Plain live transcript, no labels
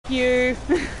you.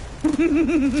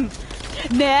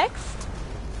 Next.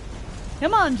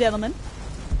 Come on, gentlemen.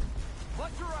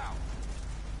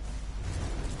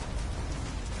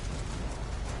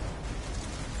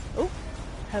 Oh,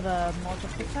 have a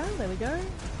Molotov cocktail. There we go.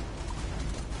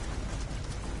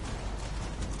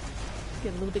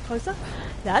 Get a little bit closer.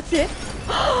 That's it.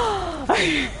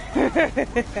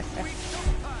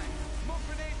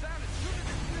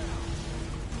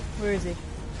 Where is he?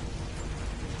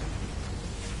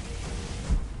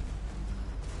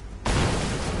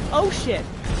 Oh shit!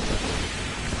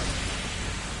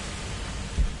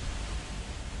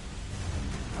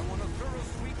 I want a thorough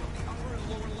sweep of the upper and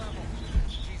lower level.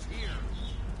 She's here.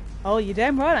 Oh, you're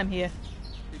damn right I'm here.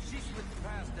 If she slips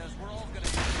past us, we're all gonna...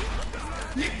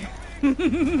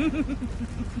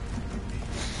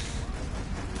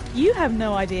 You have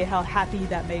no idea how happy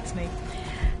that makes me.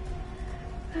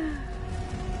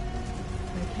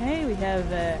 Okay, we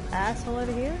have an asshole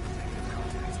over here.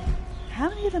 How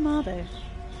many of them are there?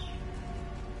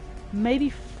 Maybe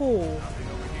 4.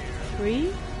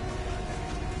 3?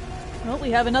 Oh,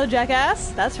 we have another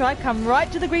jackass. That's right, come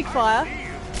right to the Greek fire.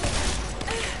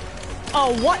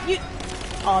 Oh, what you...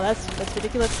 Oh, that's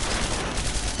ridiculous.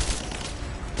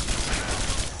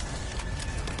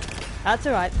 That's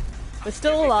alright. We're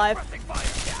still alive.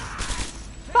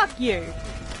 Fuck you.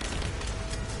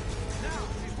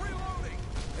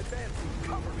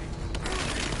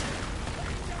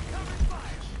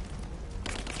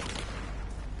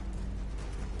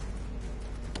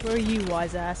 Where are you,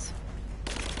 wise ass?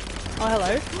 Oh,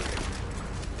 hello.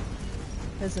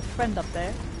 There's a friend up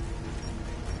there.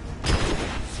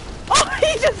 Oh,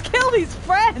 he just killed his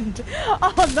friend!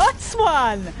 Oh, nice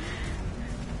one!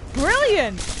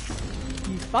 Brilliant!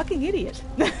 You fucking idiot.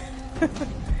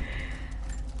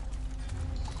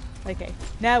 Okay,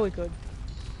 now we're good.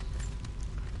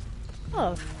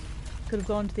 Oh, could have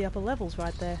gone to the upper levels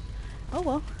right there. Oh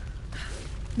well.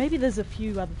 Maybe there's a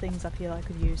few other things up here I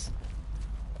could use.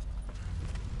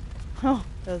 Oh,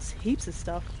 there's heaps of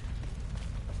stuff.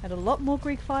 And a lot more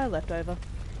Greek fire left over.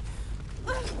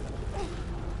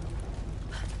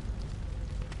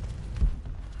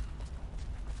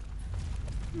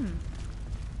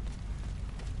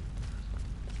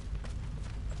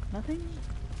 Nothing?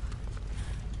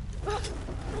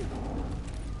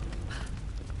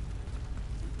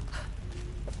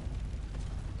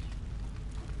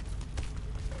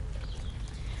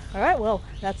 Alright, well,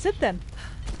 that's it then.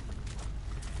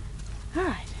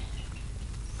 Alright.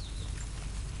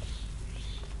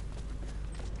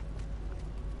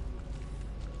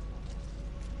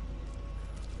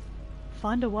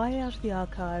 Find a way out of the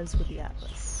archives with the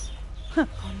Atlas. Huh.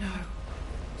 Oh no.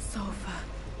 Sulfur.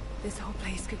 This whole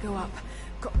place could go up.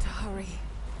 Got to hurry.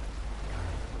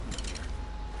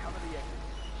 Cover the exit.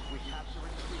 We have to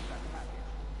retrieve that package.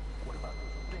 What about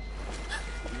this thing?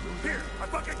 Here, I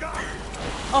fucking got it!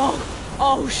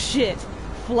 Oh shit.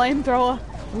 Flamethrower?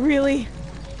 Really?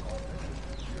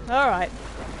 Alright.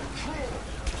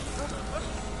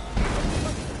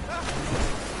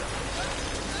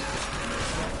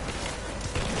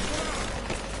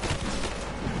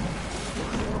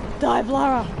 Dive,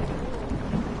 Lara!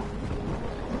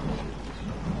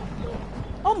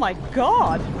 Oh my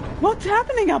god! What's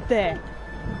happening up there?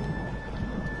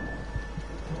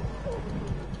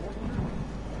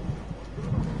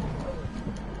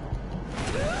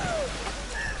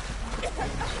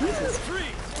 Jesus. Freeze!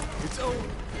 It's over.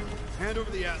 Hand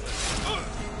over the Atlas.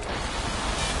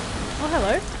 Oh,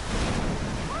 hello.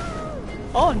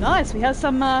 Oh, nice. We have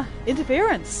some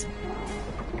interference.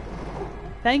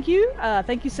 Thank you.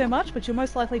 Thank you so much, but you're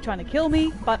most likely trying to kill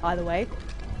me. But either way.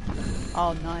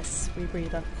 Oh, nice.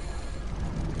 Rebreather.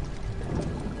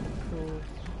 Cool.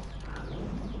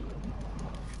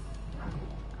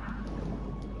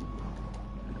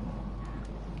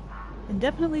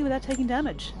 Indefinitely without taking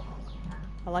damage.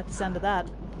 I like the sound of that.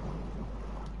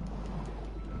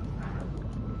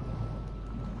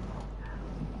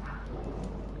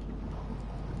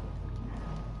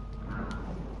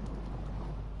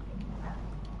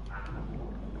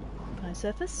 Can I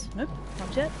surface? Nope,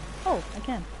 not yet. Oh, I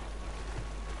can.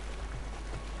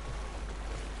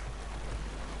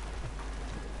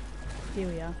 Here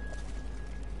we are.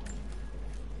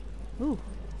 Ooh.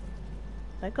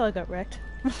 That guy got wrecked.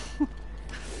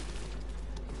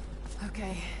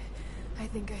 Okay. I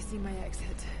think I see my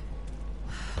exit.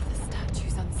 The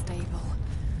statue's unstable.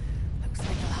 Looks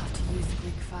like I'll have to use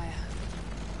Greek fire.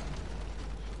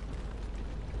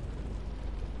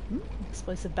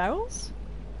 Explosive barrels?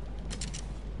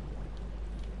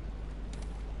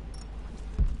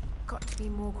 Got to be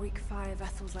more Greek fire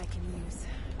vessels I can use.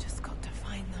 Just got to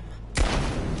find them.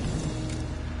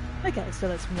 Okay, so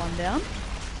that's one down.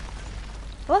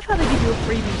 I love how they give you a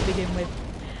freebie to begin with.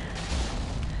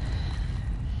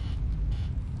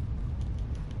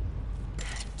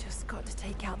 Just got to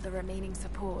take out the remaining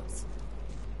supports.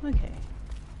 Okay.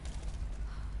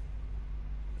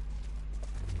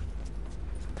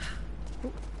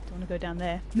 Ooh, don't want to go down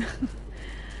there.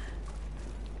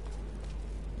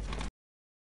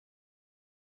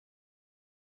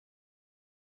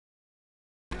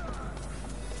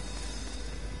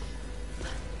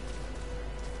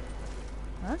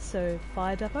 Alright, so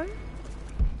fire depot.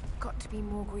 Got to be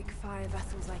more Greek fire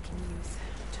vessels I can use.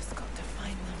 Just got to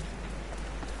find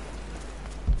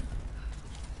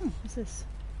them. What's this?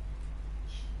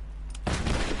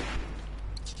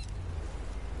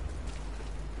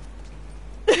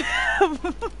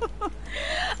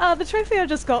 The trophy I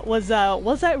just got was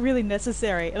that really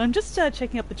necessary? And I'm just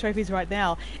checking up the trophies right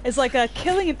now. It's like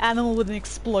killing an animal with an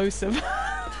explosive.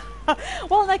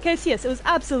 Well, in that case, yes, it was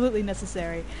absolutely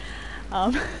necessary.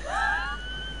 What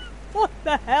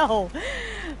the hell?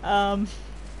 That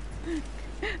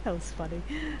was funny.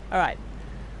 Alright.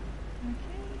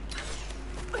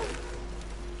 Okay.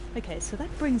 Okay, so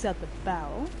that brings out the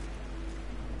barrel.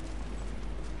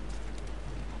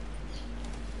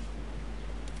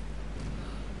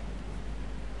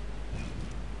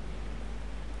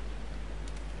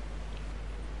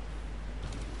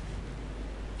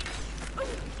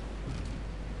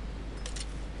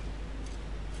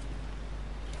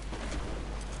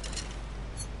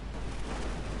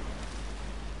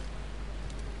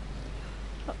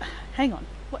 Hang on.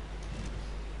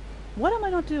 What am I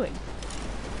not doing?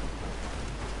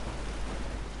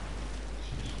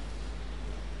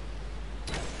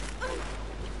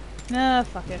 Nah,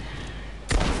 fuck it.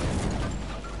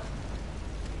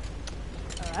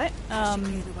 Alright,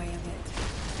 Clear the way of it.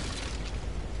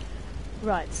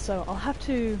 right, so I'll have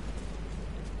to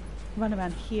run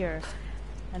around here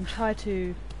and try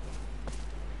to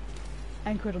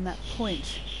anchor it on that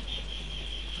point.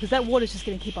 Because that water's just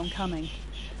going to keep on coming.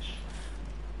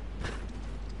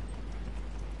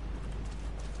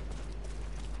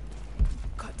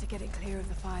 Got to get it clear of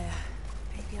the fire.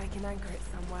 Maybe I can anchor it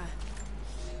somewhere.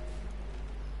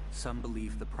 Some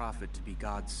believe the prophet to be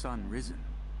God's son risen,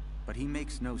 but he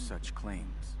makes no such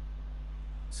claims.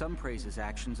 Some praise his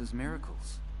actions as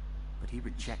miracles, but he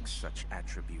rejects such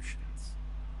attributions.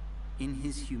 In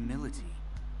his humility,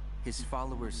 his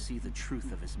followers see the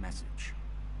truth of his message.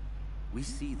 We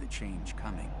see the change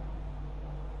coming.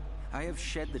 I have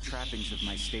shed the trappings of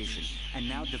my station and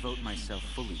now devote myself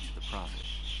fully to the prophet.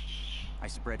 I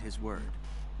spread his word,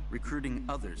 recruiting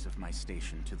others of my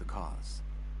station to the cause.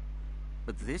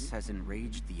 But this has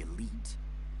enraged the elite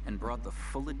and brought the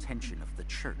full attention of the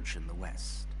church in the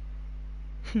West.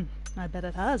 I bet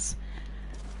it has.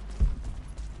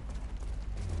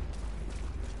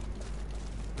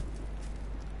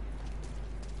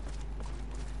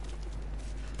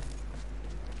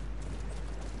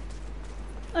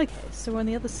 Okay, so we're on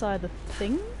the other side of the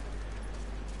thing.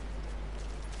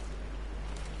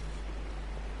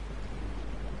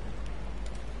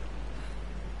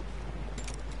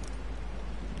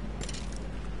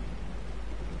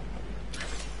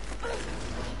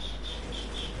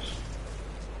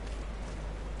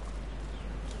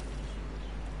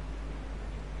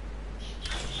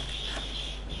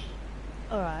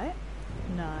 Alright,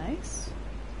 nice.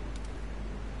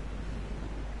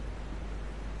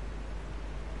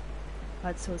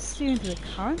 Right, so it's steering to the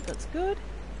current, that's good.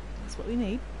 That's what we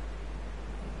need.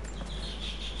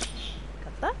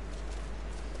 Got that.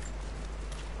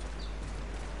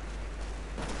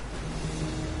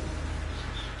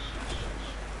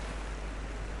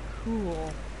 Cool.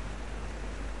 Alright,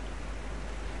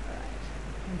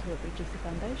 until it reaches the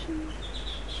foundation.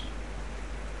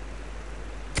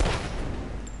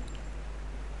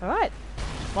 Alright,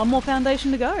 one more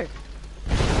foundation to go.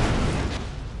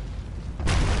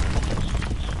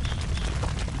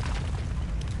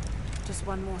 Just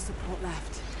one more support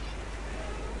left.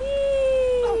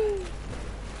 Whee!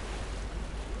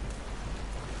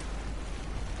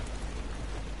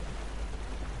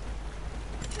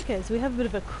 Okay, so we have a bit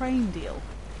of a crane deal.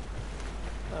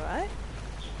 Alright.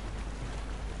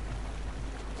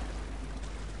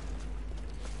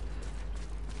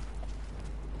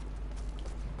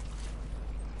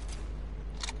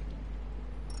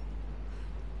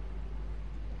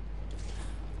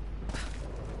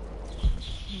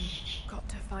 Got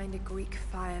to find a Greek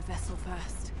fire vessel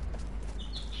first.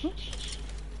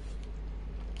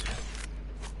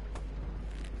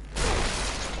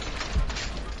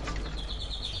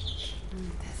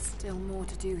 There's still more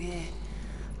to do here.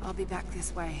 I'll be back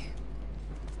this way.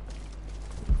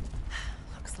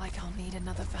 Looks like I'll need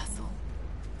another vessel.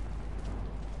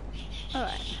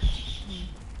 Alright.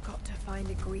 Got to find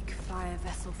a Greek fire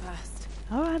vessel first.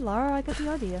 Alright, Lara, I got the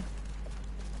idea.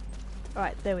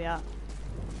 Alright, there we are.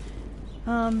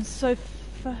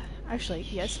 Actually,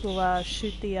 yes, we'll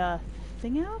shoot the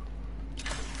thing out.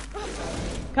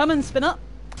 Come and spin up!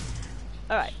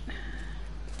 Alright.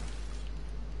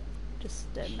 Just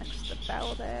next to the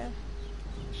barrel there.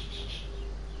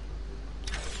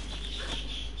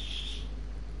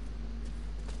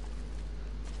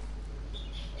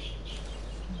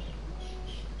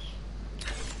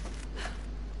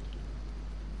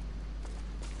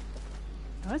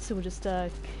 Alright, so we'll just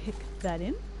kick that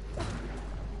in.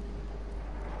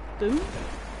 Boom.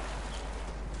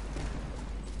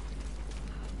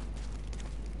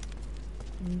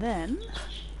 And then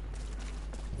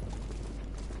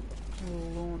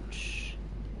we'll launch.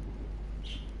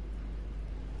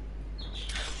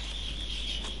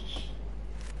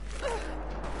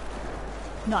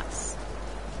 Nice.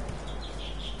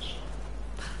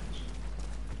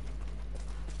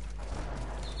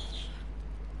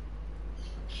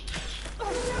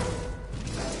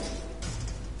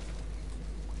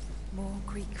 More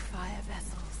Greek fire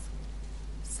vessels.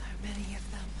 So many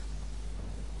of them.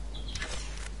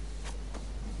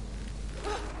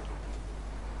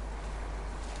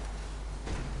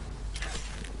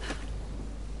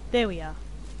 There we are.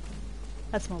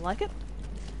 That's more like it.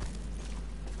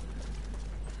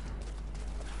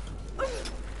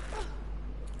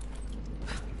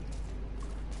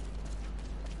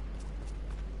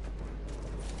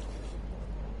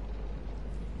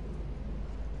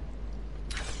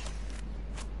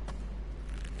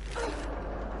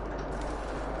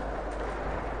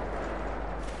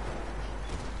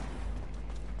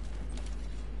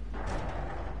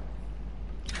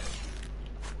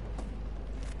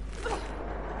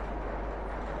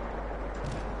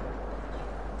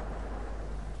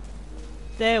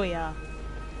 There we are.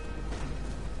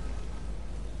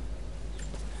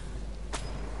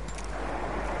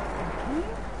 Okay,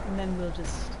 and then we'll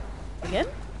just again.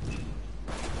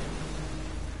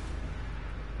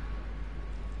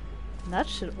 And that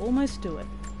should almost do it.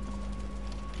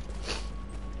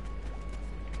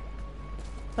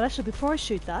 But actually, before I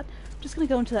shoot that, I'm just going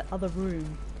to go into that other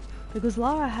room because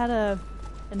Lara had an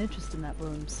interest in that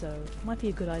room, so it might be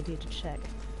a good idea to check.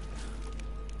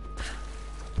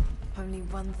 Only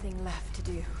one thing left to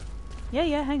do.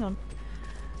 Yeah, hang on.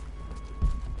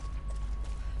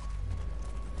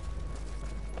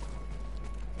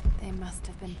 They must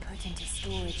have been put into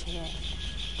storage here,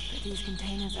 but these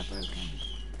containers are broken.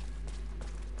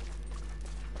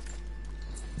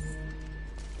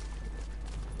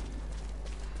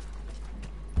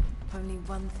 Only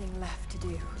one thing left to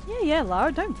do. Yeah,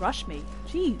 Lara, don't rush me.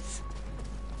 Jeez.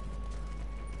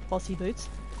 Bossy boots.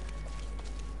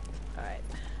 Alright.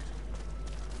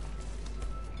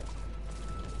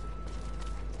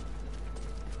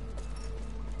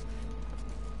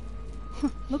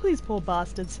 Look at these poor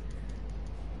bastards.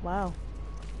 Wow.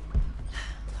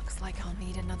 Looks like I'll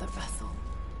need another vessel.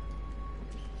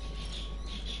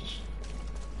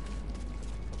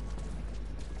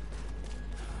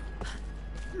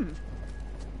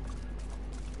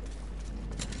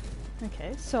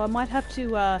 Okay, so I might have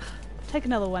to take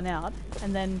another one out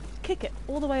and then kick it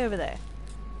all the way over there.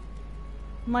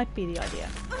 Might be the idea.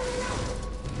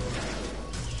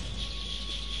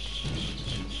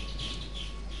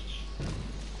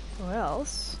 Or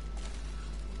else...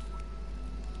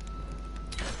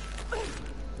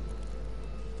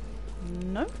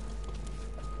 No?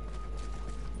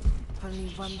 Only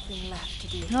one thing left to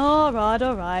do.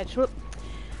 Alright. Sure.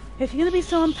 If you're gonna be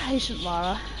so impatient,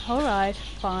 Lara. Alright,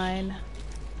 fine.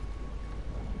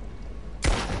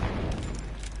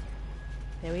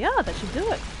 There we are, that should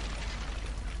do it.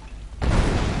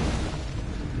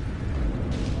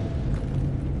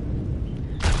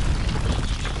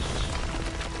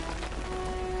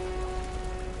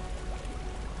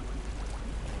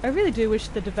 I really do wish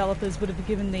the developers would have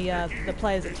given the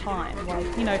players a time,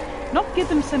 like, you know, not give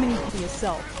them so many to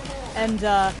yourself. And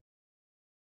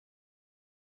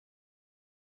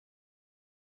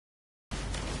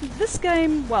this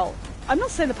game, well, I'm not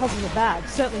saying the puzzles are bad,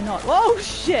 certainly not. Oh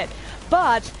shit!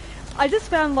 But I just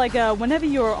found like whenever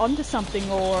you're onto something,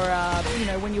 or you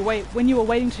know, when you were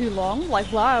waiting too long,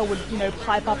 like Lara would, you know,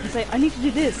 pipe up and say, "I need to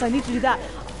do this, I need to do that."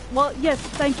 Well, yes,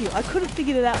 thank you. I could have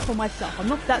figured it out for myself. I'm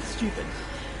not that stupid.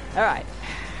 All right.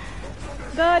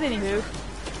 But anywho.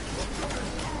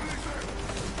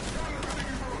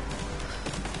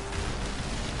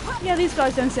 Yeah, these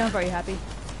guys don't sound very happy.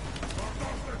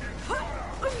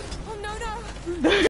 Oh no!